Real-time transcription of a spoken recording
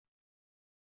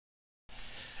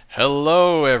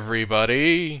Hello,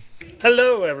 everybody.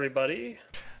 Hello, everybody.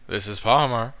 This is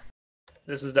Pahimar,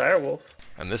 This is Direwolf.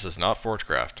 and this is not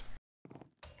Forgecraft.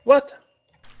 What?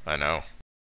 I know.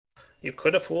 You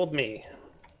could have fooled me.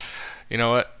 You know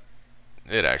what?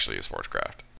 It actually is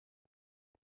Forgecraft.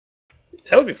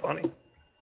 That would be funny.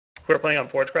 If we were playing on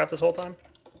Forgecraft this whole time.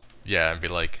 Yeah, and be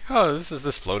like, oh, this is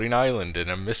this floating island in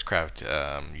a Mistcraft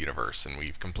universe, and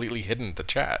we've completely hidden the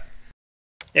chat.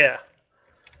 Yeah.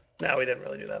 No, we didn't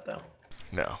really do that though.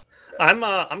 No.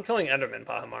 I'm killing Enderman,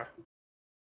 Pahimar.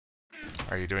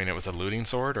 Are you doing it with a looting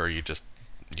sword, or are you just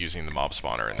using the mob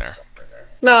spawner in there?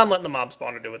 No, I'm letting the mob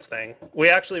spawner do its thing. We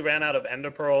actually ran out of ender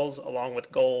pearls along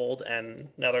with gold and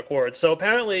nether quartz. So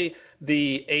apparently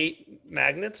the 8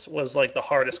 magnets was like the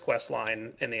hardest quest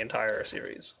line in the entire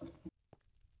series.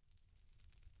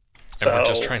 And we're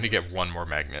just trying to get one more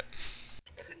magnet.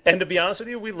 And to be honest with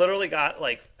you, we literally got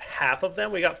like half of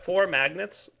them. We got 4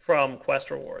 magnets from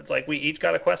quest rewards. Like we each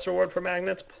got a quest reward for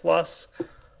magnets, plus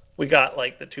we got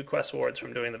like the 2 quest rewards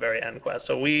from doing the very end quest.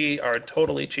 So we are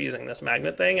totally cheesing this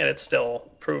magnet thing, and it's still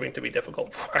proving to be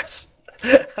difficult for us.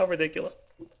 How ridiculous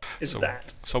is that?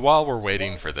 So while we're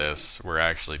waiting for this, we're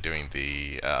actually doing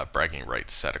the bragging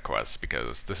rights set of quests,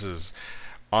 because this is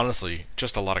honestly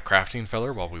just a lot of crafting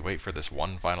filler while we wait for this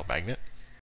one final magnet.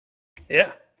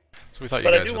 Yeah. So we thought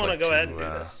But you I guys do would want like to go ahead and do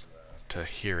this. to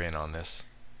hear in on this.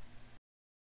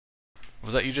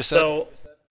 Was that you just said? So,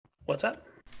 what's that?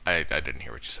 I didn't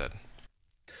hear what you said.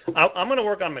 I'm going to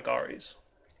work on McGarry's.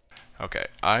 Okay,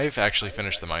 I've actually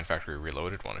finished the Mine Factory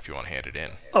Reloaded one if you want to hand it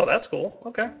in. Oh, that's cool.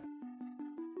 Okay.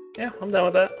 Yeah, I'm down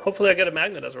with that. Hopefully I get a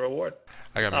magnet as a reward.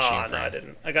 I got machine frame. No, I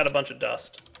didn't. I got a bunch of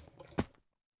dust.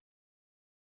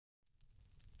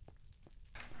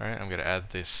 Alright, I'm going to add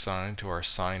this sign to our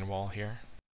sign wall here.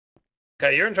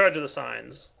 Okay, you're in charge of the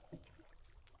signs.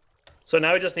 So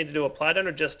now we just need to do applied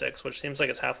energistics, which seems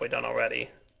like it's halfway done already,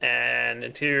 and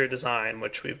interior design,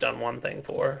 which we've done one thing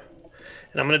for.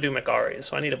 And I'm going to do McGarry's.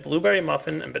 So I need a blueberry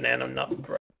muffin and banana nut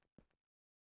bread.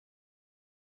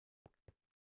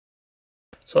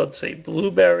 So let's see,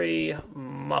 blueberry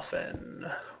muffin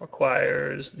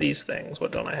requires these things.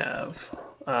 What don't I have?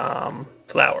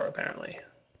 Flour, apparently.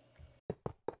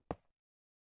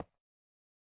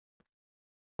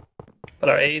 But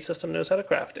our AE system knows how to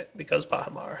craft it, because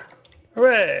Pahimar.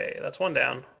 Hooray! That's one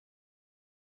down.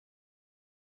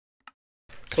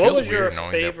 So what was your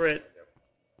favorite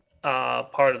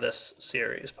part of this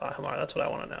series, Pahimar? That's what I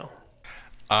want to know.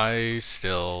 I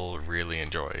still really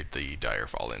enjoyed the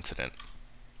Direwolf incident.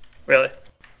 Really?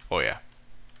 Oh yeah.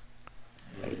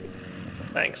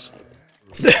 Thanks.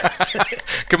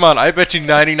 Come on, I bet you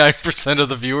 99% of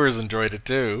the viewers enjoyed it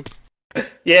too.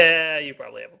 Yeah, you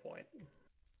probably have a point.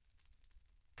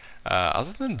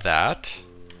 Other than that,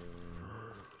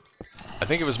 I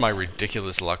think it was my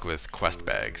ridiculous luck with quest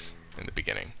bags in the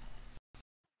beginning.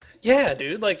 Yeah,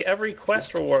 dude, like every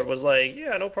quest reward was like,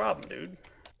 yeah, no problem, dude.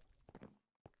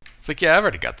 It's like, yeah, I've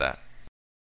already got that.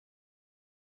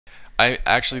 I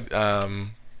actually,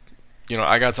 you know,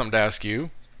 I got something to ask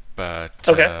you, but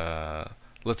okay.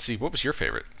 Let's see, what was your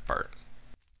favorite part?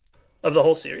 Of the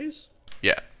whole series?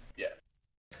 Yeah.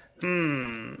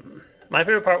 My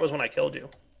favorite part was when I killed you.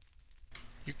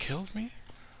 You killed me?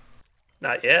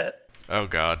 Not yet. Oh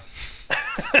god.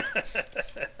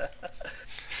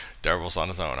 Direwolf's on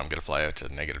his own. I'm gonna fly out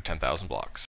to negative 10,000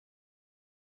 blocks.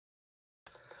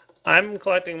 I'm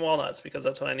collecting walnuts because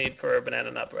that's what I need for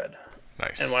banana nut bread.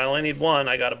 Nice. And while I only need one,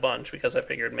 I got a bunch because I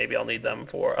figured maybe I'll need them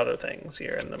for other things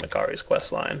here in the Macari's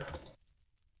quest line.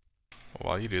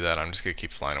 Well, while you do that, I'm just gonna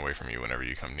keep flying away from you whenever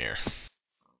you come near.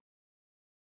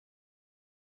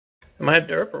 Am I a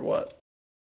derp or what?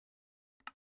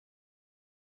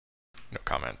 No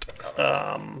comment.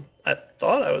 I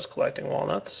thought I was collecting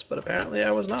walnuts, but apparently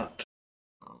I was not.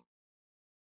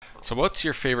 So what's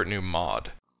your favorite new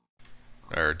mod?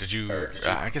 Or did you...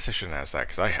 I guess I shouldn't ask that,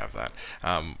 because I have that.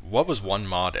 What was one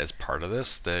mod as part of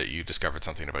this that you discovered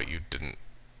something about you didn't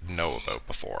know about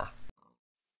before?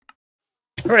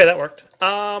 Alright, that worked.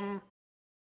 I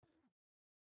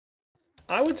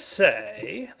would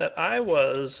say that I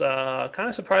was kind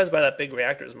of surprised by that big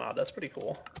reactors mod. That's pretty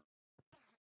cool.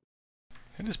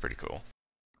 It is pretty cool.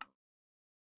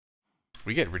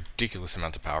 We get ridiculous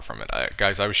amounts of power from it.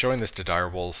 Guys, I was showing this to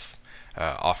Direwolf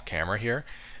off camera here,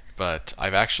 but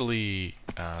I've actually,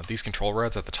 these control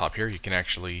rods at the top here, you can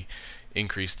actually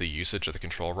increase the usage of the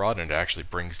control rod, and it actually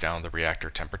brings down the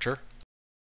reactor temperature.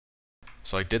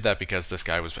 So I did that because this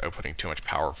guy was outputting too much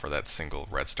power for that single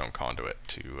redstone conduit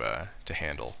to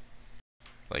handle.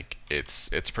 Like, it's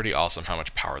pretty awesome how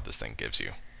much power this thing gives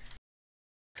you.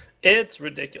 It's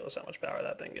ridiculous how much power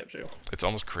that thing gives you. It's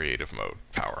almost creative mode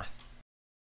power.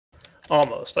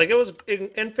 Almost. Like, it was,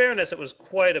 in fairness, it was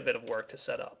quite a bit of work to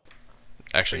set up.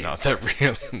 Actually, not that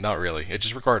really. Not really. It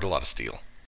just required a lot of steel.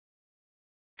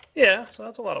 Yeah, so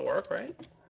that's a lot of work, right?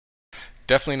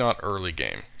 Definitely not early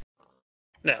game.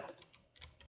 No.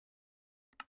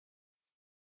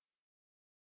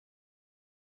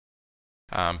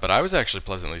 But I was actually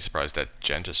pleasantly surprised at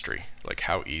Gentistry, like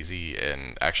how easy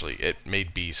and actually it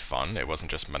made bees fun. It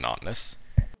wasn't just monotonous.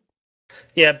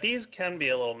 Yeah, bees can be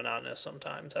a little monotonous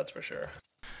sometimes, that's for sure.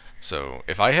 So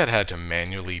if I had had to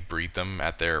manually breed them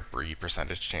at their breed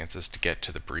percentage chances to get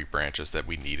to the breed branches that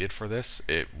we needed for this,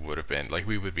 it would have been, like,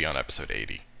 we would be on episode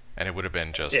 80. And it would have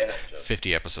been just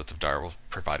 50 episodes of Direwolf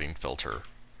providing filler,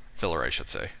 I should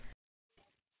say.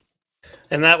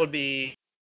 And that would be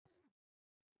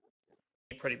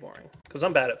pretty boring, because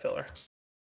I'm bad at filler.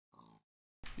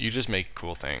 You just make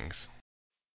cool things.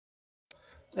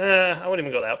 I wouldn't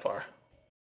even go that far.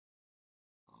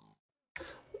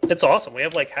 It's awesome. We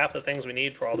have like half the things we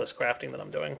need for all this crafting that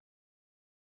I'm doing.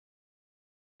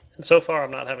 And so far,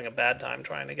 I'm not having a bad time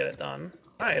trying to get it done.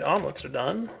 Alright, omelets are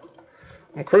done.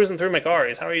 I'm cruising through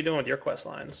McAries. How are you doing with your quest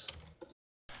lines?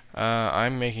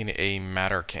 I'm making a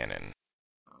matter cannon.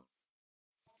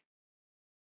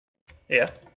 Yeah.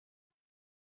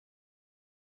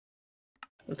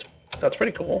 That's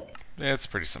pretty cool. Yeah, it's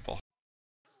pretty simple.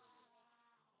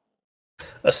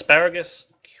 Asparagus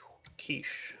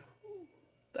quiche.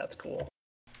 That's cool.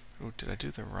 Oh, did I do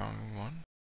the wrong one?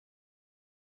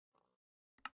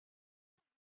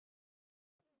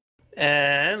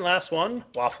 And last one,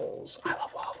 waffles. I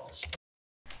love waffles.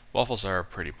 Waffles are a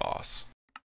pretty boss.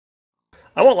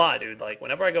 I won't lie, dude. Like,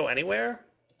 whenever I go anywhere,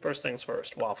 first things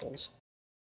first, waffles.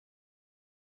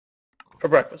 For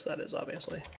breakfast, that is,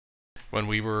 obviously. When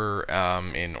we were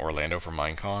in Orlando for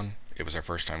Minecon, it was our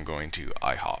first time going to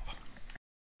IHOP.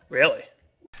 Really?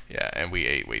 Yeah, and we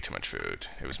ate way too much food.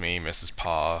 It was me, Mrs.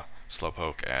 Pa,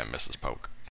 Slowpoke, and Mrs. Poke.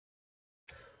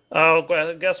 Oh,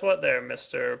 guess what there,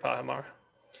 Mr. Pahimar?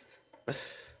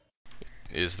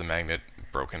 Is the magnet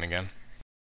broken again?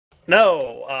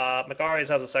 No, McAries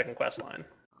has a second quest line.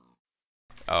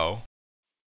 Oh.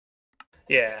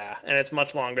 Yeah, and it's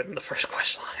much longer than the first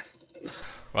quest line.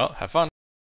 Well, have fun.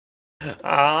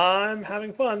 I'm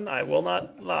having fun. I will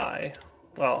not lie.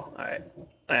 Well, alright.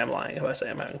 I am lying if I say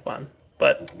I'm having fun.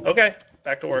 But, okay,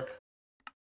 back to work.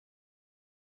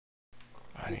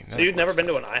 So you've never been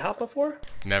to an IHOP before?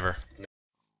 Never.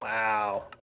 Wow.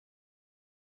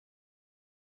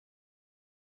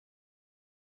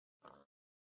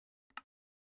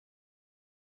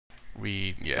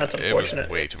 Yeah, it was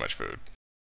way too much food.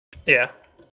 Yeah.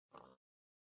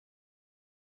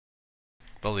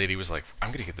 The lady was like,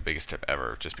 I'm gonna get the biggest tip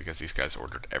ever just because these guys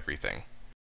ordered everything.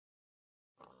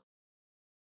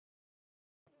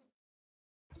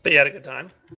 But you had a good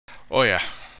time? Oh yeah.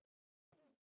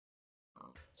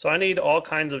 So I need all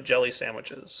kinds of jelly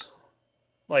sandwiches.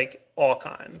 Like, all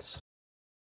kinds.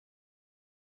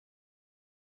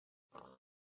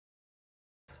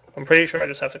 I'm pretty sure I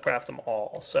just have to craft them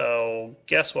all. So,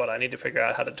 guess what? I need to figure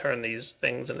out how to turn these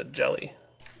things into jelly.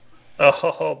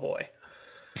 Oh boy.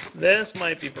 This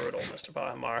might be brutal, Mr.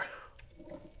 Pahimar.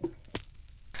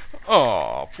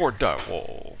 Oh, poor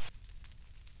Direwolf.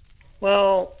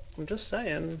 Well, I'm just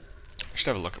saying. I should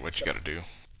have a look at what you gotta do.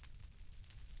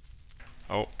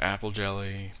 Oh, apple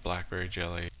jelly, blackberry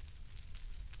jelly.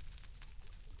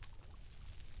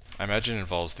 I imagine it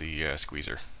involves the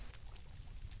squeezer.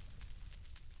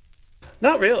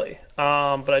 Not really,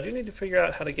 but I do need to figure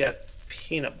out how to get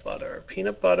peanut butter.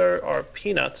 Peanut butter are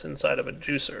peanuts inside of a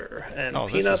juicer, and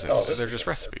peanuts... they're just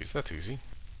recipes. That's easy.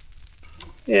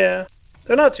 Yeah,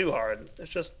 they're not too hard. It's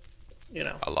just, you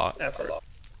know, effort.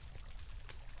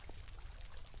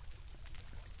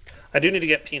 I do need to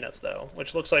get peanuts, though,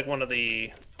 which looks like one of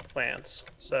the plants,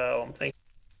 so I'm thinking...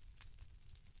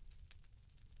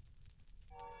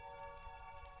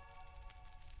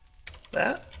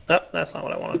 That? Nope, that's not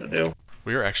what I wanted to do.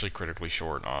 We are actually critically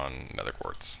short on nether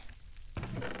quartz.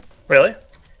 Really?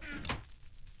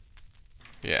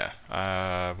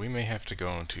 Yeah, we may have to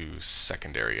go into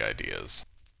secondary ideas.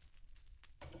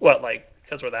 What, like,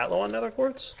 because we're that low on nether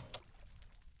quartz?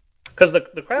 Because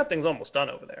the crafting's almost done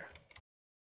over there.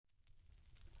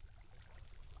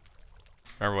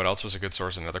 Remember what else was a good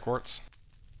source of nether quartz?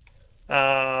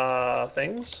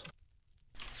 Things?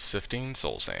 Sifting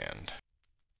soul sand.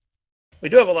 We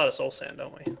do have a lot of soul sand,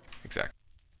 don't we? Exactly.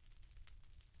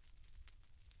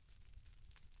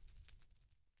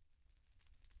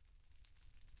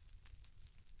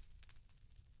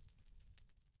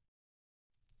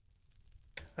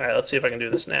 Alright, let's see if I can do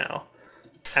this now.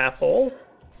 apple.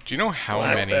 Do you know how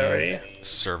Blackberry. many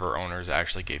server owners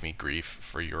actually gave me grief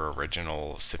for your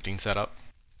original sifting setup?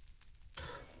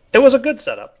 It was a good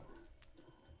setup.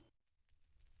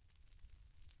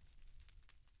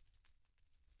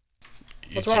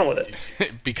 What's wrong with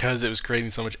it? Because it was creating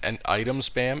so much item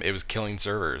spam, it was killing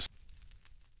servers.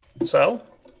 So?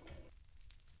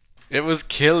 It was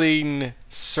killing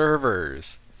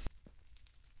servers.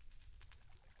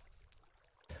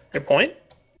 Your point?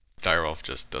 Direwolf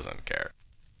just doesn't care.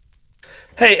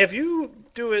 Hey, if you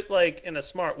do it like in a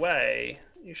smart way,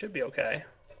 you should be okay.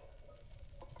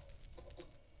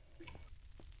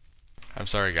 I'm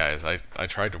sorry, guys. I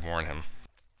tried to warn him.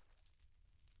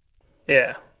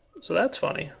 Yeah, so that's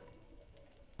funny.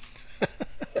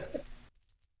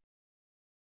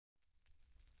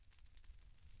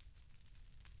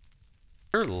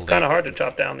 It's kind of hard to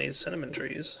chop down these cinnamon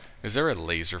trees. Is there a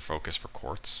laser focus for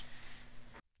quartz?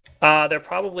 There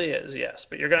probably is, yes,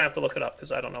 but you're gonna have to look it up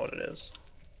because I don't know what it is.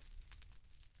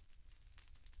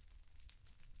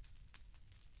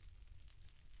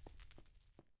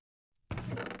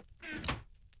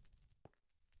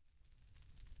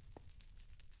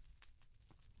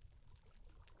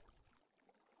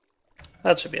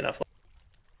 That should be enough.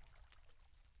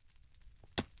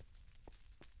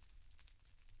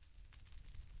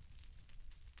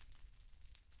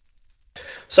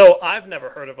 So I've never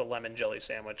heard of a lemon jelly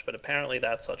sandwich, but apparently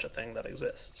that's such a thing that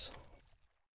exists.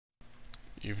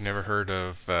 You've never heard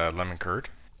of lemon curd?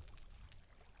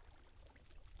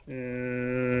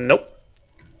 Nope.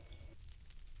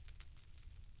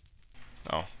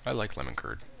 Oh, I like lemon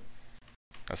curd.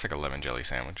 That's like a lemon jelly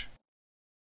sandwich.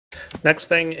 Next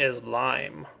thing is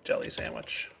lime jelly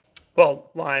sandwich.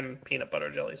 Well, lime peanut butter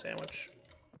jelly sandwich.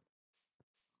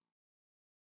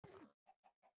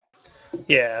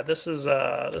 Yeah, this is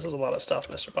a lot of stuff,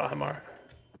 Mr. Pahimar.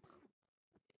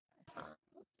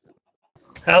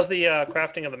 How's the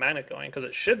crafting of the magnet going? Because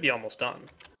it should be almost done.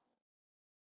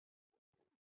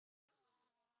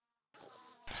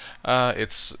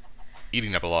 It's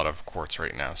eating up a lot of quartz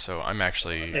right now, so I'm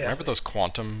actually... Yeah. Remember those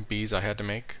quantum bees I had to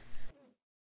make?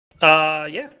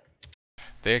 Yeah.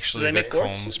 They actually, the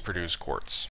combs produce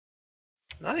quartz.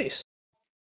 Nice.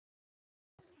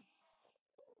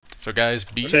 So guys,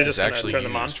 bees is actually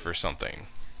used for something.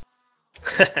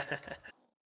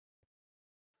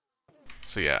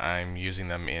 So yeah, I'm using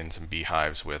them in some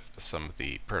beehives with some of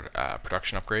the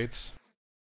production upgrades.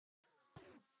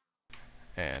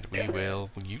 And we will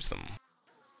use them.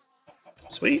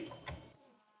 Sweet.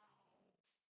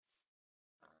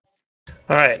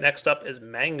 Alright, next up is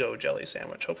mango jelly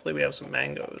sandwich. Hopefully we have some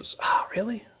mangoes. Ah, oh,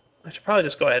 really? I should probably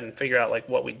just go ahead and figure out like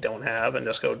what we don't have and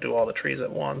just go do all the trees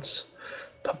at once.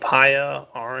 Papaya,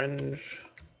 orange.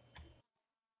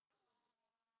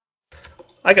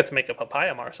 I get to make a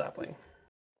Pahimar sapling.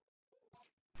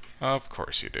 Of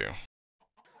course you do.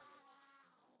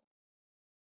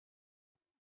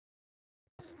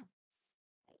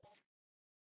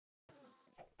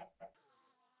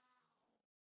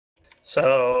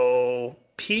 So,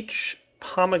 peach,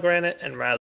 pomegranate, and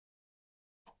raspberry.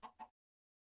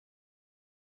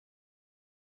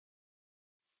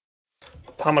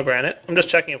 Pomegranate. I'm just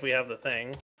checking if we have the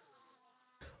thing.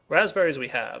 Raspberries we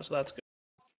have, so that's good.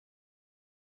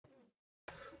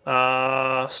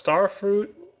 Starfruit,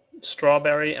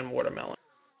 strawberry, and watermelon.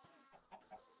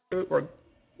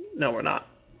 No, we're not.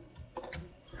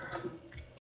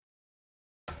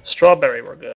 Strawberry,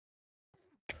 we're good.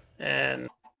 And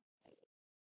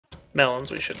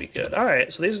melons, we should be good.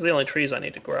 Alright, so these are the only trees I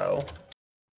need to grow.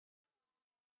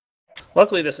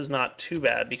 Luckily, this is not too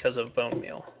bad because of bone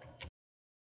meal.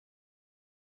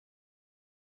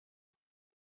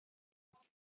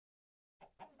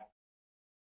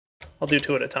 I'll do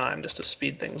 2 at a time just to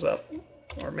speed things up.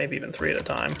 Or maybe even 3 at a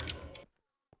time.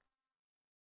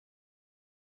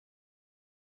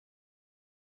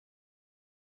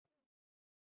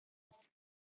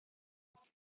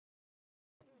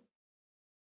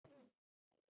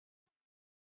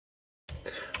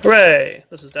 Hooray!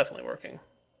 This is definitely working.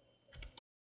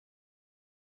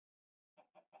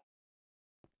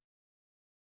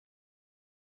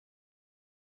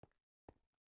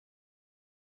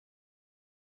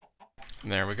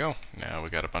 There we go. Now we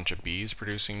got a bunch of bees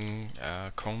producing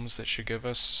combs that should give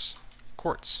us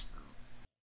quartz.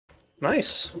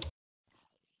 Nice.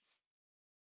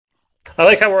 I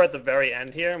like how we're at the very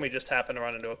end here and we just happen to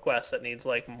run into a quest that needs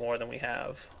like more than we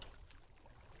have.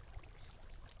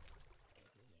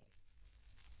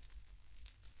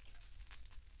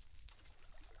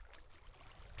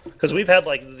 Because we've had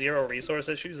like 0 resource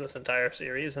issues this entire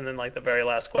series, and then like the very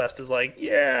last quest is like,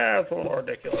 yeah, it's a little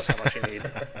ridiculous how much you need.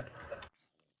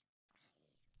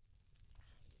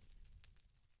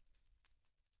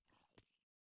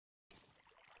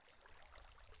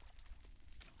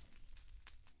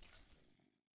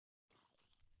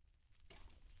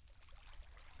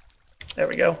 There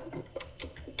we go.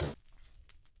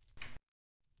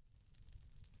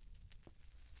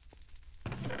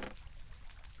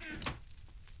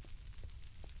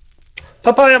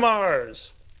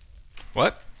 Pahimars!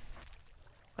 What?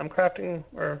 I'm crafting,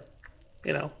 or,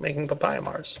 you know, making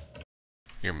Pahimars.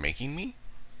 You're making me?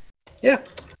 Yeah.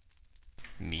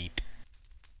 Neat.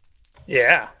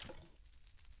 Yeah.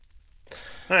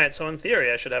 Alright, so in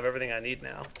theory I should have everything I need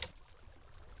now.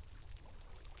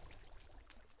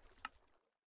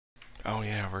 Oh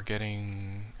yeah, we're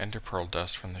getting ender pearl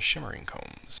dust from the shimmering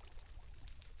combs.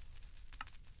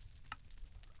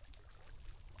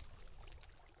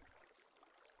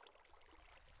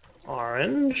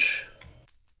 Orange.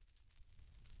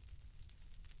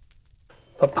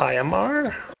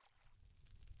 Pahimar.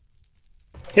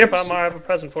 Here, Pahimar, I have a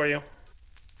present for you.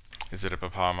 Is it a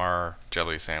Pahimar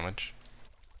jelly sandwich?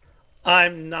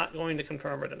 I'm not going to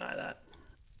confirm or deny that.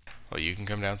 Well, you can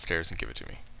come downstairs and give it to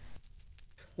me.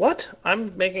 What?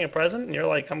 I'm making a present and you're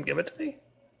like, come give it to me?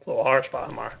 It's a little harsh,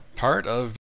 Pahimar. Part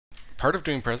of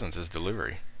doing presents is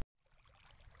delivery.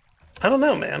 I don't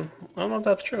know, man. I don't know if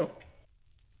that's true.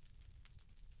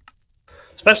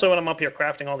 Especially when I'm up here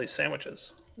crafting all these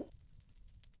sandwiches.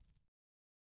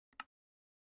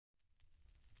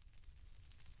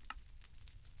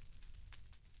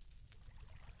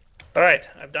 Alright,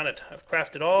 I've done it. I've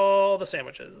crafted all the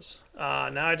sandwiches.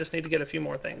 Now I just need to get a few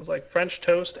more things, like French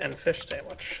toast and fish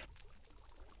sandwich.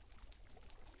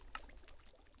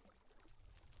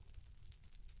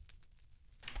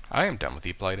 I am done with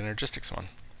the applied energistics one.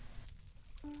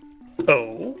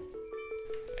 Oh?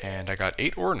 And I got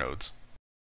 8 ore nodes.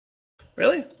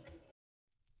 Really?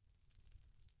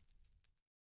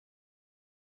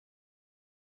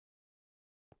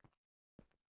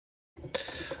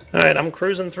 Alright, I'm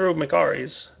cruising through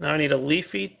Macari's. Now I need a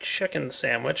leafy chicken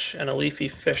sandwich and a leafy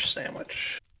fish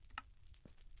sandwich.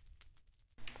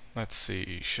 Let's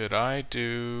see, should I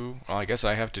do... Well, I guess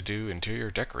I have to do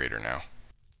interior decorator now.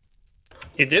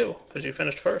 You do, because you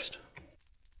finished first.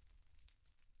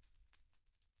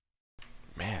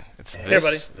 Man, it's Here,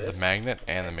 this, buddy. the magnet,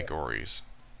 and the Megories.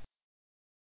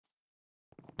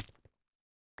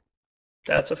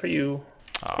 That's it for you.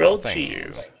 Oh, Grilled thank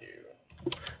cheese.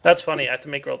 you. That's funny, I have to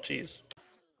make grilled cheese.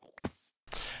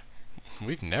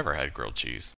 We've never had grilled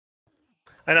cheese.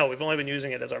 I know, we've only been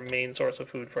using it as our main source of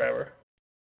food forever.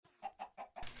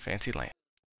 Fancy land.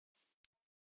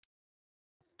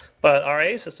 But our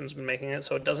A system's been making it,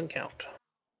 so it doesn't count.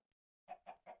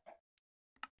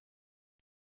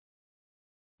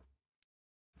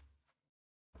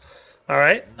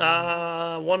 Alright,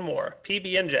 one more.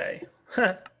 PB&J.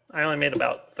 I only made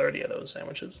about 30 of those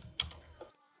sandwiches.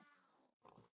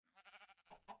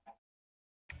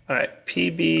 Alright,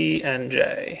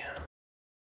 PB&J.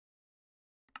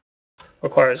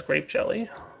 Requires grape jelly.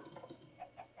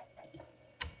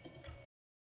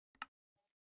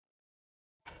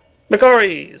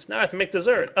 Macari's! Now I have to make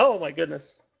dessert. Oh my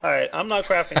goodness. Alright, I'm not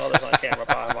crafting all this on camera,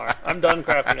 Pahimar. I'm done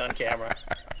crafting on camera.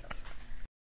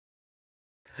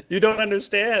 You don't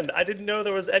understand. I didn't know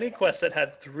there was any quest that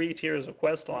had 3 tiers of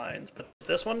quest lines, but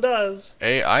this one does.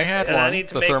 Hey, I had And one, I need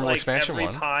to the make thermal like expansion every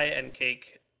one. pie and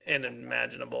cake in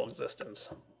imaginable existence.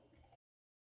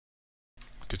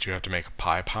 Did you have to make a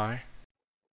pie?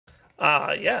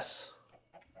 Yes.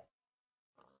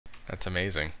 That's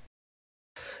amazing.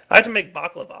 I had to make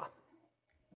baklava.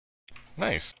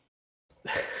 Nice.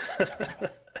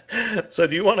 So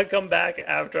do you want to come back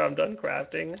after I'm done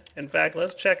crafting? In fact,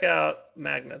 let's check out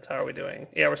magnets. How are we doing?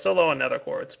 Yeah, we're still low on nether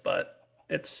quartz, but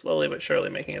it's slowly but surely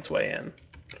making its way in.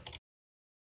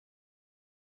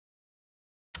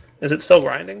 Is it still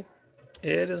grinding?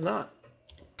 It is not.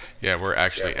 Yeah, we're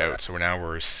actually out, so now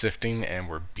we're sifting and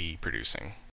we're bee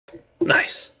producing.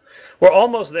 Nice. We're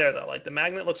almost there, though. Like, the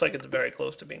magnet looks like it's very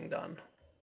close to being done.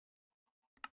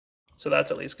 So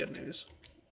that's at least good news.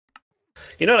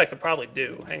 You know what I could probably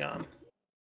do? Hang on.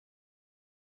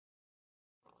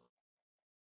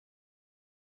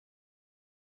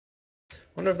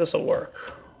 Wonder if this will work.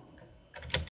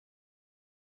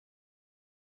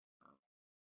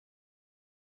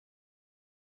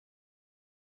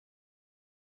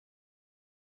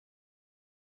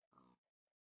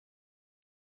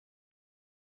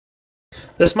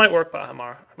 This might work,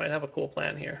 Pahimar. I might have a cool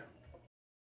plan here.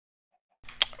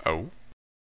 Oh?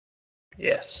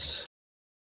 Yes.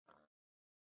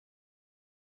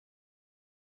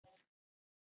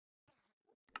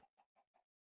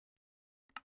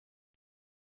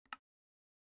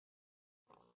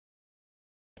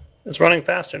 It's running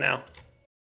faster now.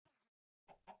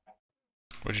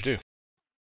 What'd you do?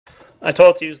 I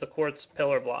told it to use the quartz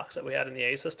pillar blocks that we had in the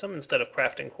A system instead of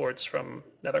crafting quartz from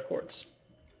nether quartz.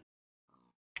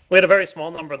 We had a very small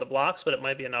number of the blocks, but it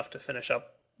might be enough to finish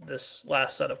up this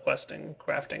last set of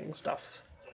crafting stuff.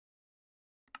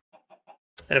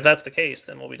 And if that's the case,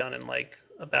 then we'll be done in like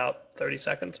about 30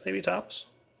 seconds, maybe tops.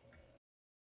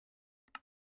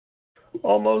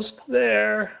 Almost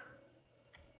there.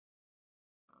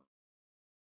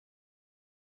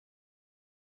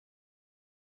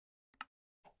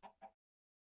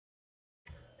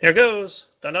 Here goes.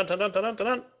 Dun dun dun dun dun dun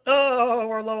dun. Oh,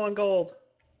 we're low on gold.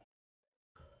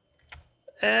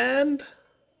 And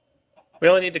we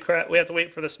only need to we have to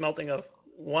wait for the smelting of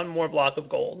one more block of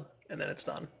gold, and then it's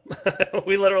done.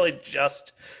 We literally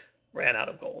just ran out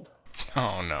of gold.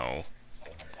 Oh no.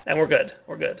 And we're good.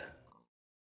 We're good.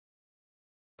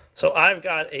 So I've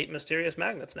got 8 mysterious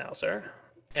magnets now, sir.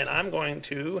 And I'm going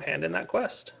to hand in that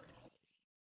quest.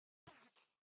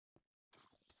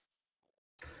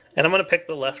 And I'm going to pick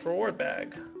the left reward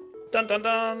bag. Dun dun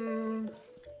dun!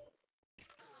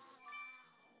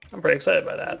 I'm pretty excited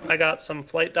by that. I got some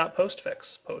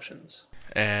flight.postfix potions.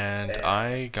 And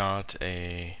I got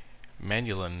a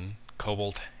Manulin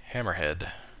Cobalt Hammerhead.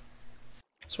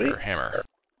 Sweet. Or hammer.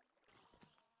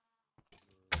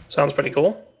 Sounds pretty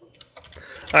cool.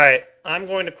 Alright, I'm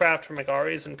going to craft for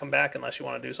McGarry's and come back unless you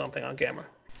want to do something on camera.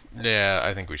 Yeah,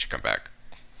 I think we should come back.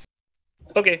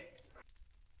 Okay.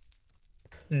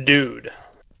 Dude.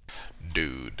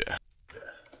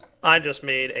 I just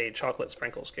made a chocolate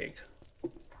sprinkles cake.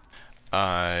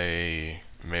 I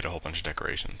made a whole bunch of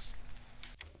decorations.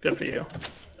 Good for you.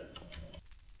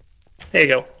 Here you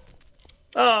go.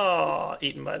 Oh,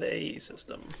 eaten by the AE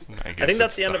system. I think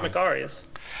that's the end of McGarry's.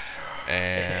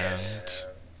 And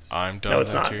I'm done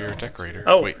with interior decorator.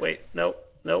 Oh, wait. Nope.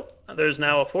 There's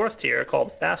now a 4th tier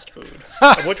called fast food,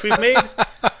 of which we've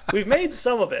made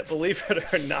some of it, believe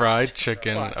it or not. Fried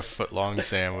chicken, a foot-long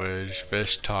sandwich,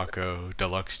 fish taco,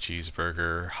 deluxe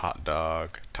cheeseburger, hot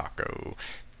dog, taco,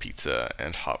 pizza,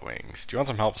 and hot wings. Do you want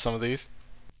some help with some of these?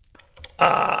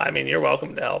 I mean, you're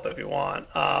welcome to help if you want.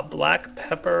 Black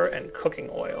pepper and cooking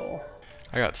oil.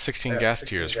 I got 16 gas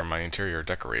tiers from my interior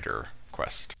decorator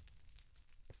quest.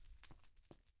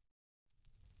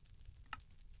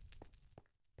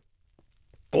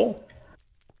 Cool.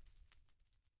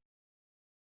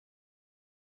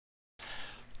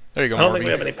 There you go, I don't Morby. think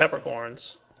we have any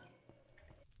peppercorns.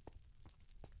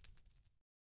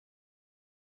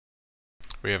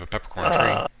 We have a peppercorn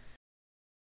tree.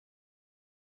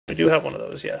 We do have one of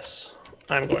those, yes.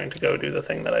 I'm going to go do the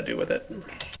thing that I do with it.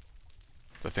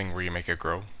 The thing where you make it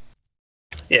grow?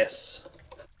 Yes.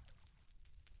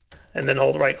 And then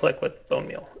hold right click with bone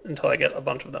meal until I get a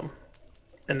bunch of them.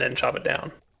 And then chop it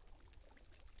down.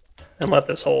 And let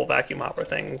this whole vacuum hopper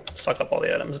thing suck up all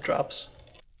the items it drops.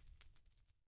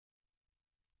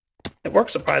 It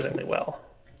works surprisingly well.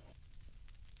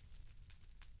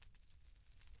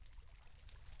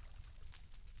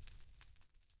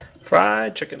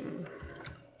 Fried chicken.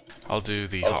 I'll do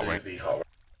the hot wing.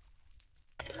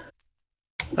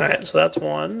 Alright, so that's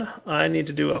one. I need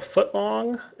to do a foot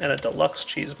long and a deluxe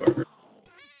cheeseburger.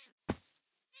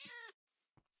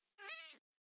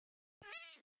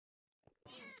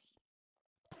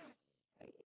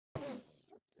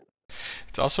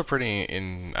 It's also pretty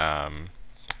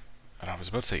I was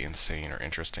about to say insane or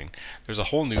interesting. There's a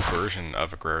whole new version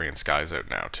of Agrarian Skies out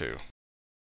now, too.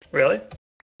 Really?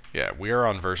 Yeah, we are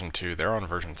on version 2. They're on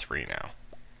version 3 now.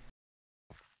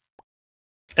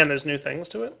 And there's new things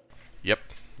to it? Yep.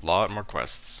 A lot more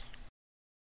quests.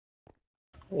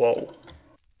 Whoa.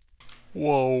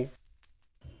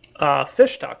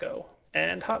 Fish taco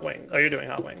and hot wing. Oh, you're doing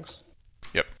hot wings.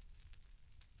 Yep.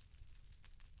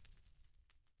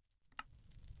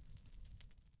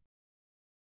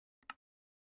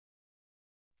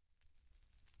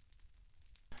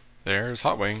 There's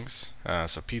hot wings.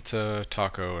 So pizza,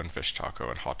 taco, and fish taco,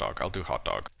 and hot dog. I'll do hot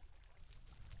dog.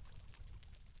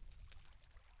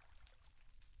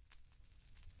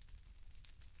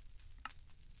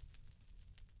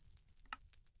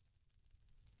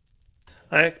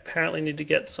 I apparently need to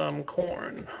get some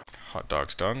corn. Hot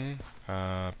dog's done.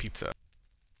 Pizza.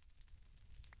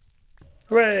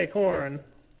 Hooray, corn.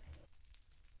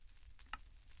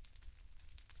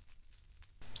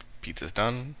 Pizza's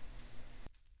done.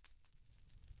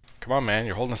 Come on, man,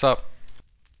 you're holding us up.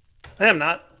 I am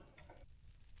not.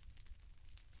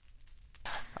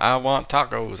 I want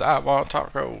tacos. I want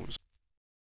tacos.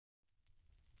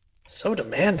 So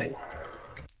demanding.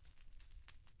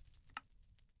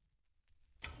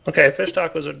 Okay, fish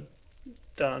tacos are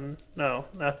done. No,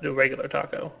 I have to do regular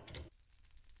taco.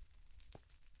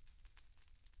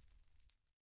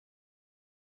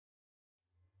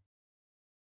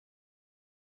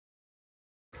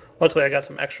 Luckily, I got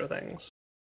some extra things.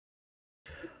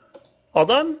 All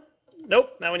done?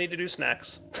 Nope. Now we need to do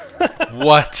snacks.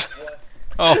 What?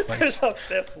 Oh my. There's a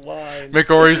fifth line.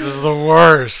 McOry's is the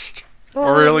worst. Oh,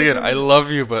 Aurelian, I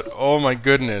love you, but oh my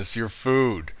goodness, your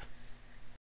food.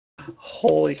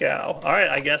 Holy cow. Alright,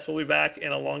 I guess we'll be back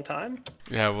in a long time.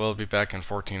 Yeah, we'll be back in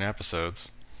 14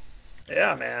 episodes.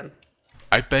 Yeah, man.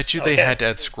 I bet you they had to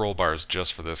add scroll bars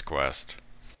just for this quest.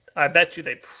 I bet you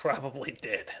they probably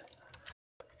did.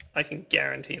 I can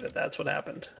guarantee that that's what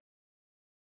happened.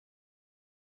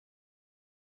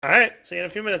 Alright, see you in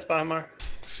a few minutes, Pahimar.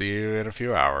 See you in a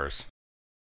few hours.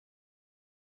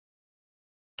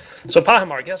 So,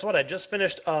 Pahimar, guess what? I just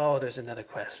finished... Oh, there's another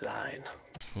quest line.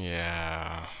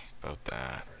 Yeah, about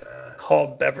that.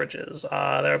 Called beverages.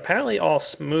 They're apparently all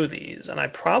smoothies, and I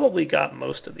probably got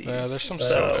most of these. There's some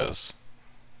sodas.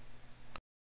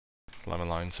 Lemon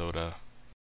lime soda.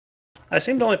 I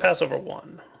seem to only pass over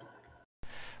one.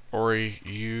 Ori,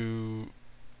 you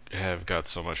have got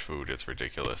so much food, it's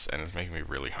ridiculous, and it's making me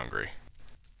really hungry.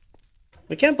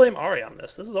 We can't blame Ari on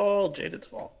this. This is all Jaded's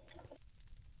fault.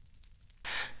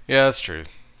 Yeah, that's true.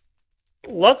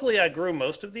 Luckily, I grew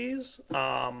most of these,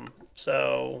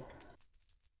 so...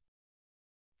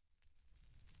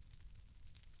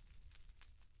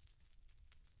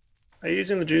 Are you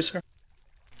using the juicer?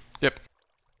 Yep.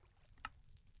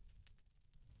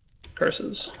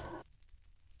 Curses.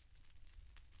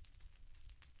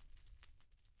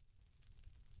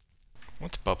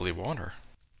 What's bubbly water?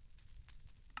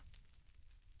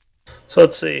 So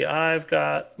let's see, I've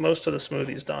got most of the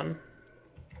smoothies done.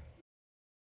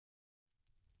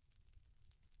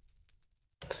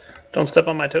 Don't step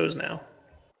on my toes now.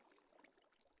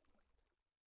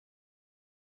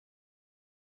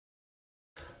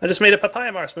 I just made a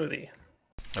Pahimar smoothie.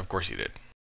 Of course you did.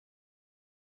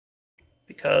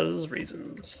 Because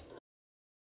reasons.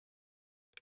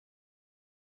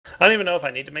 I don't even know if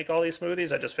I need to make all these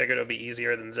smoothies. I just figured it would be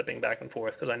easier than zipping back and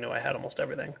forth because I knew I had almost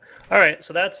everything. Alright,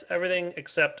 so that's everything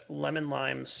except lemon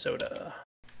lime soda.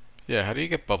 Yeah, how do you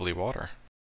get bubbly water?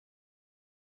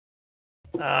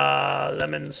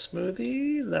 Lemon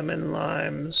smoothie, lemon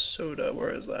lime soda.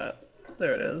 Where is that?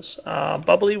 There it is.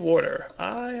 Bubbly water.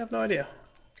 I have no idea.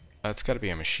 It's got to be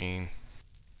a machine.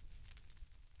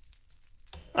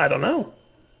 I don't know.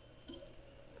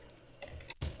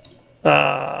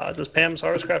 Does Pam's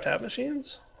Harvestcraft have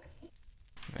machines?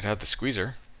 It had the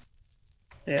squeezer.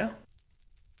 Yeah.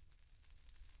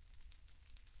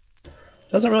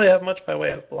 Doesn't really have much by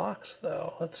way of blocks,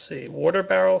 though. Let's see. Water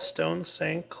barrel, stone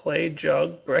sink, clay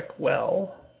jug, brick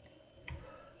well.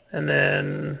 And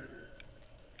then...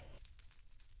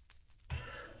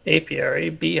 apiary,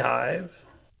 beehive.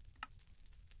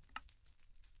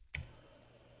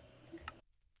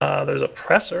 There's a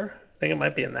presser. I think it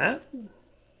might be in that.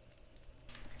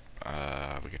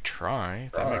 We could try.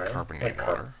 That might carbonate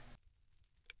water.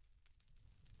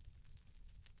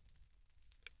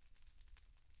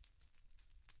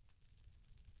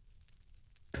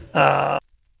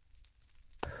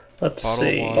 Let's Bottled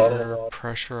see. water,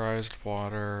 pressurized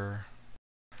water.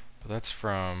 But that's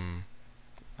from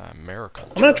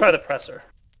mariculture. I'm gonna try the presser.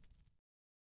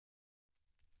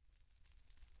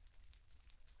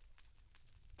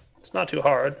 It's not too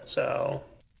hard, so...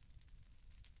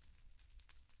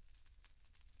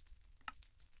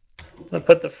 I'm gonna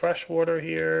put the fresh water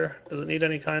here. Does it need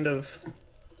any kind of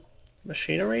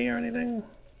machinery or anything?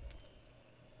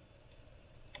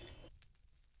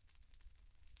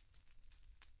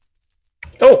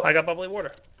 Oh, I got bubbly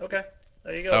water. Okay,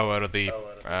 there you go. Oh, out of the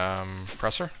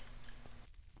presser?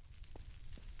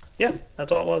 Yeah,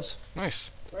 that's all it was. Nice.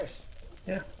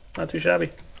 Yeah, not too shabby.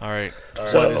 Alright,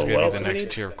 So, what is going what to be else the do we next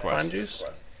need? tier of Lime quests? juice?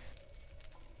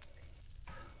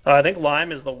 I think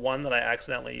lime is the one that I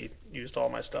accidentally used all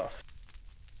my stuff.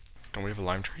 Don't we have a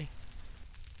lime tree?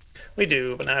 We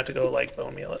do, but now I have to go, like,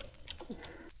 bone meal it.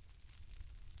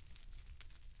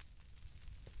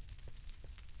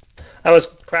 I was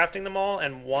crafting them all,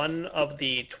 and one of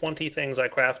the 20 things I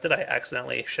crafted, I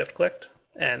accidentally shift-clicked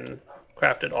and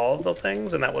crafted all of the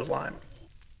things, and that was lime.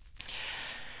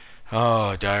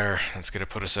 Oh, Dire, that's going to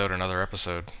put us out another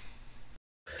episode.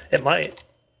 It might.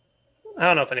 I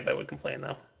don't know if anybody would complain,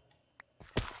 though.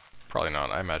 Probably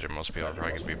not. I imagine most people are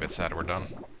probably going to be a bit sad we're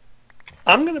done.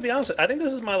 I'm going to be honest, I think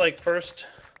this is my, like, first...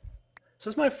 This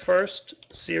is my first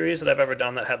series that I've ever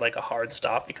done that had, like, a hard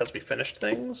stop because we finished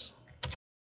things.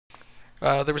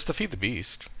 There was the Feed the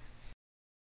Beast.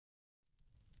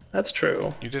 That's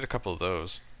true. You did a couple of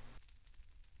those.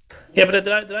 Yeah, but did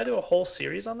I do a whole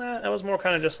series on that? That was more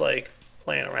kind of just, like,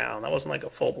 playing around. That wasn't, like, a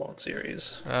full-blown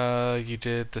series. You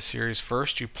did the series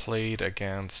first. You played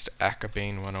against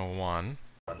Akabane 101.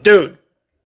 Dude!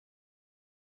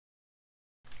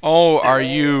 Oh, are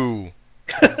you?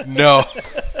 No.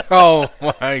 Oh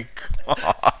my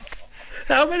god.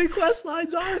 How many quest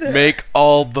lines are there? Make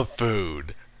all the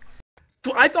food.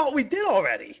 I thought we did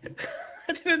already.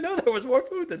 I didn't know there was more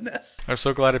food than this. I'm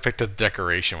so glad I picked the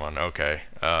decoration one. Okay.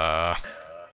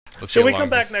 Let's see Should how we long come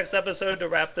back this... next episode to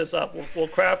wrap this up? We'll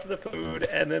craft the food,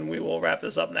 and then we will wrap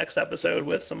this up next episode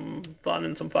with some fun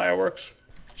and some fireworks.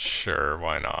 Sure,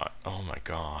 why not? Oh my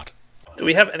god. Do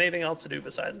we have anything else to do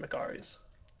besides Macari's?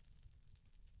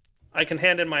 I can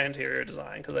hand in my interior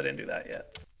design, because I didn't do that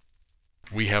yet.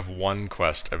 We have one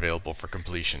quest available for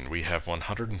completion. We have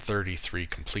 133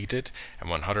 completed and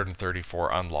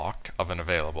 134 unlocked of an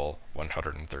available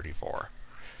 134.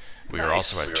 We are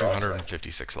also at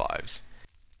 256 lives.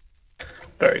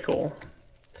 Very cool.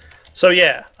 So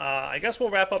yeah, I guess we'll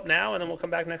wrap up now, and then we'll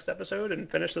come back next episode and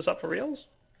finish this up for reals.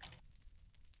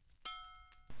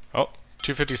 Oh,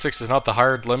 256 is not the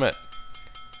hard limit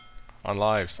on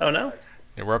lives. Oh no?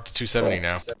 Yeah, we're up to 270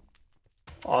 now.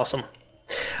 Awesome.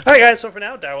 Alright guys, so for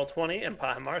now, Direwolf20 and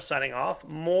Pahimar signing off.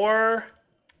 More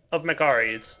of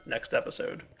Macari's next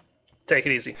episode. Take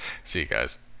it easy. See you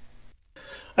guys.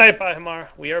 Alright Pahimar,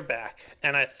 we are back.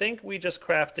 And I think we just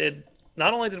crafted,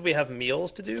 not only did we have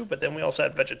meals to do, but then we also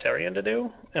had vegetarian to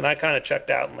do. And I kind of checked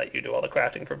out and let you do all the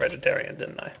crafting for vegetarian,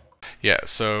 didn't I? Yeah,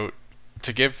 so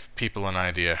to give people an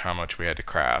idea how much we had to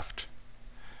craft,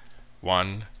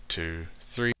 1, 2,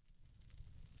 3,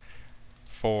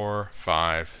 4,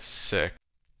 5, 6,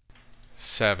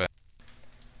 7,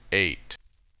 8.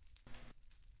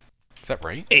 Is that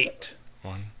right? 8.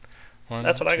 1,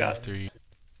 That's what I 2, got. 3,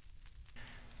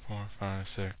 4, 5,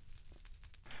 6,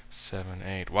 7,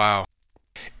 8. Wow.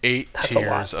 8 That's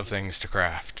tiers of things to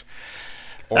craft.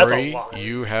 That's a Ori, lot.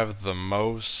 you have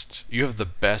the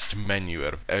best menu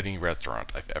out of any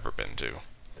restaurant I've ever been to.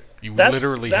 You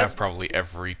literally have probably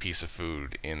every piece of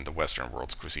food in the Western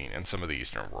world's cuisine and some of the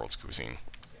Eastern world's cuisine.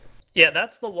 Yeah,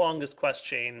 that's the longest quest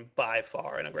chain by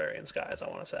far in Agrarian Skies, I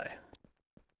want to say.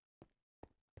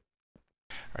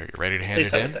 Are you ready to hand At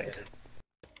least it I in? would think.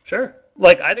 Sure.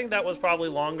 Like, I think that was probably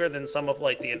longer than some of,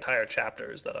 like, the entire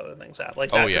chapters that other things have.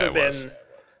 Like, that could have been,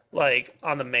 like,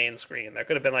 on the main screen. There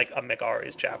could have been, like, a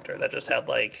Macari's chapter that just had,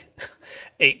 like,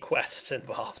 8 quests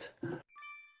involved.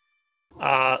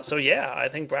 So yeah, I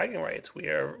think bragging rights. We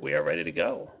are ready to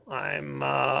go.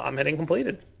 I'm hitting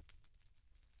completed.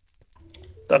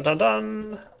 Dun dun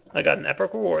dun! I got an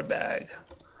epic reward bag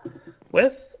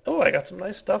with I got some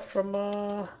nice stuff from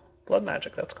Blood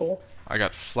Magic. That's cool. I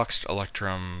got Fluxed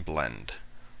Electrum Blend.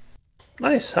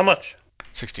 Nice. How much?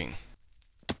 16.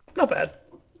 Not bad.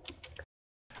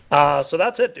 So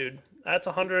that's it, dude. That's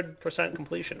 100%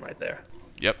 completion right there.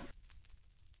 Yep.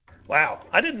 Wow.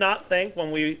 I did not think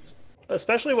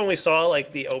especially when we saw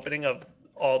like the opening of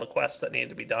all the quests that needed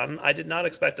to be done, I did not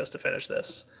expect us to finish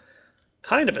this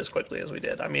kind of as quickly as we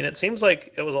did. I mean, it seems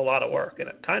like it was a lot of work, and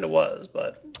it kind of was,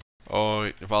 but...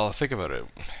 Oh, well, think about it.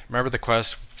 Remember the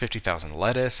quest, 50,000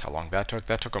 lettuce, how long that took?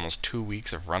 That took almost 2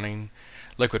 weeks of running.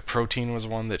 Liquid Protein was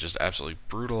one that just absolutely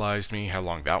brutalized me, how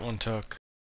long that one took.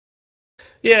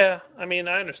 Yeah, I mean,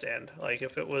 I understand. Like,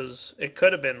 if it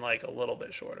could have been, like, a little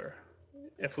bit shorter.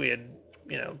 If we had,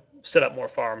 set up more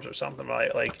farms or something,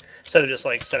 right? Like, instead of just,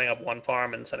 like, setting up one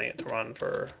farm and setting it to run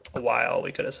for a while,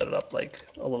 we could have set it up, like,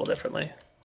 a little differently.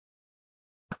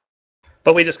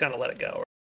 But we just kind of let it go.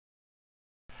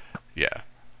 Yeah.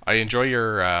 I enjoy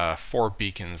your 4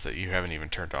 beacons that you haven't even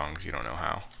turned on because you don't know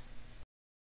how.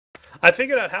 I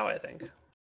figured out how, I think.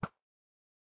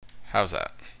 How's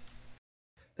that?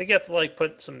 I think you have to, like,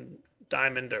 put some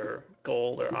diamond or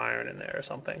gold or iron in there or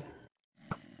something.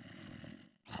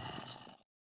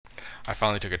 I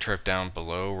finally took a trip down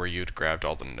below where you'd grabbed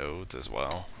all the nodes as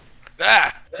well.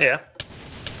 Ah! Yeah.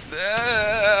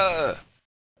 Ah!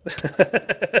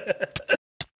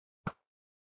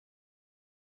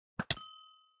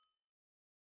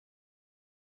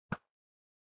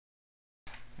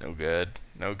 No good.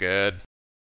 No good.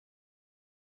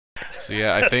 So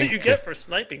yeah, I think... That's what you get for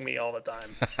sniping me all the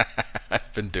time.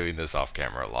 I've been doing this off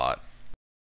camera a lot.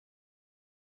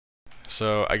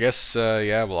 So I guess,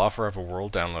 yeah, we'll offer up a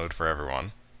world download for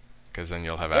everyone. Because then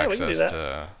you'll have access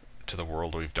to the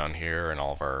world we've done here and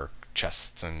all of our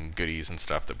chests and goodies and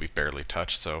stuff that we've barely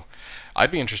touched. So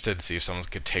I'd be interested to see if someone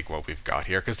could take what we've got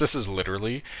here. Because this is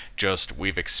literally just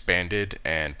we've expanded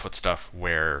and put stuff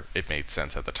where it made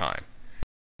sense at the time.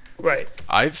 Right.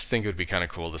 I think it would be kind of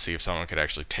cool to see if someone could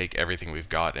actually take everything we've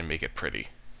got and make it pretty.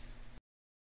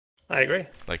 I agree.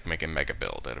 Like make a mega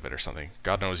build out of it or something.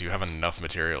 God knows you have enough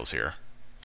materials here.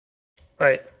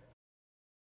 Right.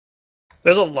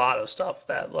 There's a lot of stuff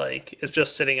that like is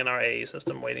just sitting in our AE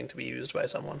system waiting to be used by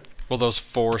someone. Well, those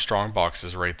 4 strong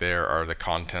boxes right there are the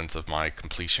contents of my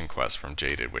completion quest from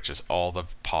Jaded, which is all the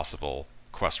possible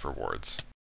quest rewards.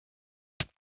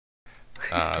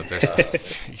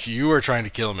 You are trying to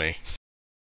kill me.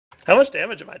 How much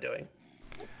damage am I doing?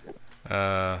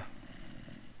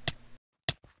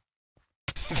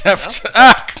 That's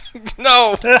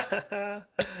no.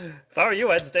 If I were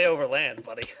you, I'd stay over land,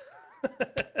 buddy.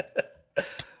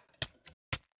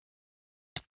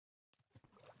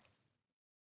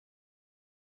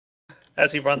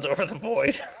 As he runs over the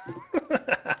void.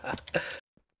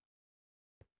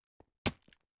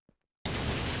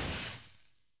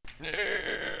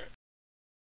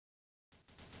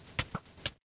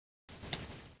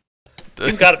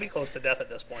 You've got to be close to death at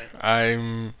this point.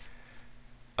 I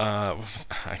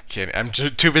can't. I'm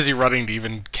too busy running to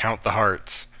even count the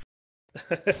hearts.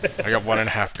 I got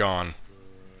 1.5 gone.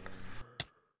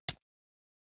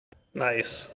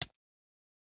 Nice.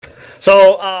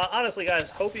 So, honestly, guys,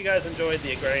 hope you guys enjoyed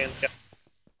the Agrarian Scout.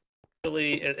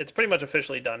 It's pretty much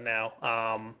officially done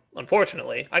now.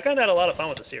 Unfortunately, I kind of had a lot of fun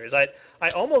with the series. I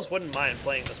almost wouldn't mind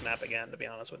playing this map again, to be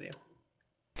honest with you.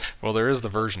 Well, there is the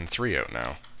version 3 out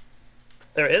now.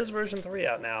 There is version 3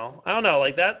 out now. I don't know,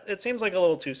 like that, it seems like a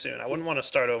little too soon. I wouldn't want to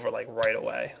start over like right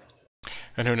away.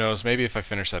 And who knows, maybe if I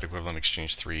finish that Equivalent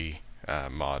Exchange 3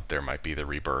 mod, there might be the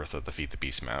rebirth of the Feed the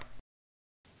Beast map.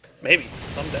 Maybe,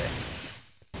 someday.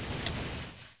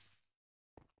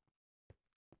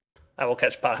 I will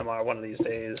catch Pahimar one of these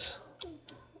days. I'm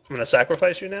gonna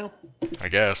sacrifice you now? I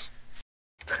guess.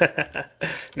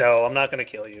 No, I'm not gonna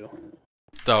kill you.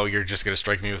 Oh, you're just gonna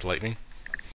strike me with lightning?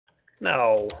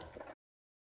 No.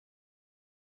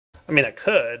 I mean, I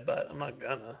could, but I'm not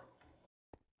gonna.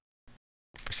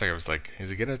 For a second, I was like, is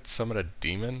he gonna summon a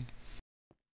demon?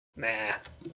 Nah.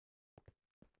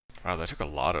 Wow, that took a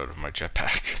lot out of my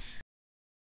jetpack.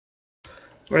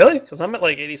 Really? Because I'm at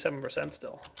like 87%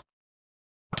 still.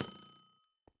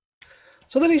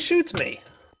 So then he shoots me.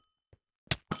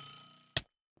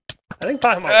 I think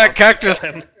Pahimar cactus!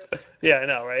 him. Yeah, I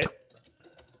know, right?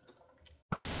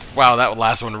 Wow, that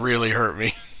last one really hurt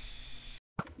me.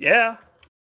 Yeah.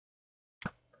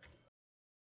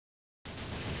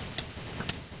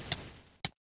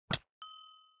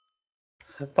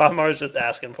 Pahimar's just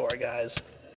asking for it, guys.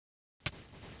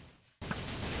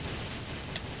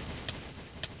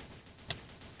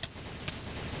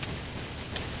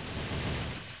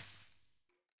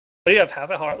 Do you have half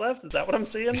a heart left? Is that what I'm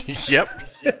seeing? Yep.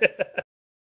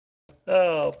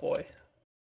 Oh, boy.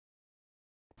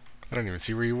 I don't even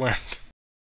see where you went.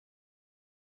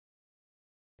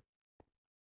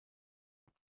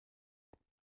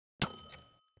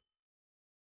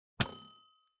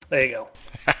 There you go.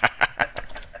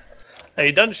 Are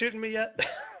you done shooting me yet?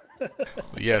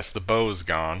 Yes, the bow's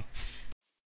gone.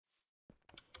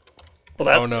 Well,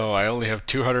 that's oh no, I only have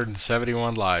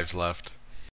 271 lives left.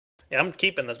 Yeah, I'm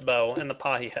keeping this bow and the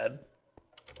Pahi head.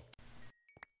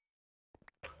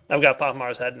 I've got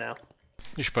Pahimar's head now.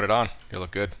 You should put it on. You'll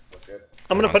look good.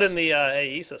 I'm going to put it in the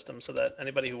AE system so that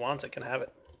anybody who wants it can have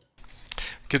it.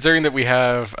 Considering that we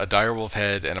have a Direwolf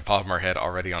head and a Pahimar head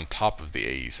already on top of the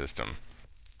AE system.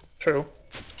 True.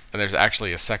 And there's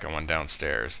actually a second one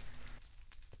downstairs.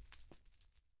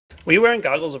 Were you wearing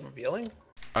goggles of revealing?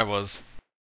 I was.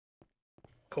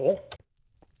 Cool.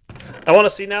 I want to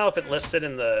see now if it lists it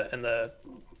in the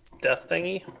death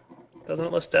thingy. Doesn't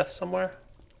it list death somewhere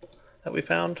that we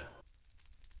found?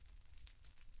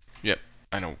 Yep,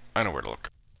 I know where to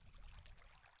look.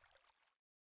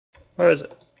 Where is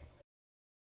it?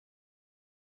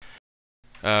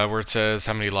 Where it says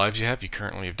how many lives you have. You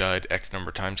currently have died X number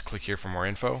of times. Click here for more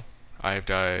info. I have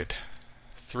died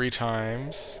 3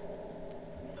 times.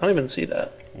 I don't even see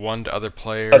that. 1 to other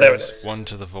players, Oh, there it is. 1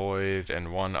 to the void,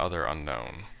 and 1 other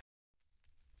unknown.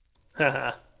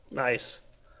 Haha, nice.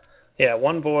 Yeah,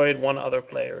 1 void, 1 other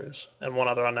players, and 1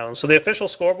 other unknown. So the official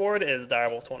scoreboard is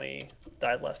Direwolf20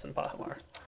 died less than Pahimar.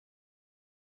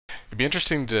 It'd be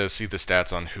interesting to see the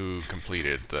stats on who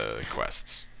completed the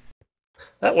quests.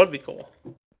 That would be cool.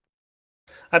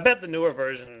 I bet the newer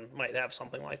version might have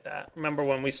something like that. Remember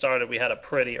when we started, we had a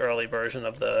pretty early version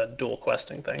of the dual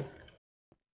questing thing.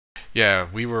 Yeah,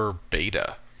 we were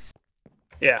beta.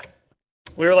 Yeah.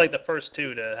 We were like the first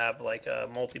 2 to have like a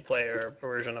multiplayer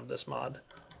version of this mod.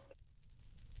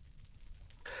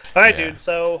 Alright, Yeah. dude,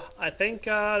 so I think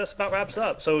this about wraps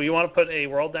up. So you want to put a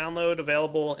world download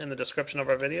available in the description of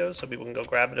our videos so people can go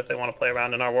grab it if they want to play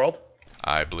around in our world?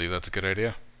 I believe that's a good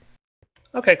idea.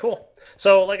 Okay, cool.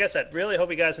 So, like I said, really hope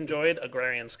you guys enjoyed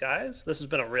Agrarian Skies. This has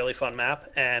been a really fun map,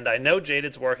 and I know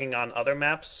Jaded's working on other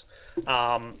maps,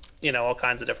 all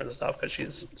kinds of different stuff because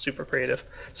she's super creative.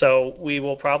 So we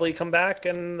will probably come back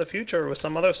in the future with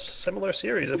some other similar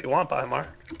series if you want, Pahimar.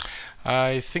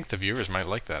 I think the viewers might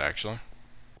like that, actually.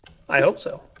 I hope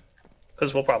so,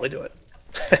 because we'll probably do it.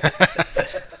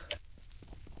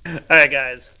 Alright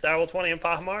guys, Direwolf20 and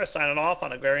Pahimar signing off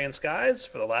on Agrarian Skies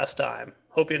for the last time.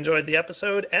 Hope you enjoyed the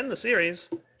episode and the series.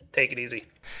 Take it easy.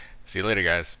 See you later,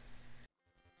 guys.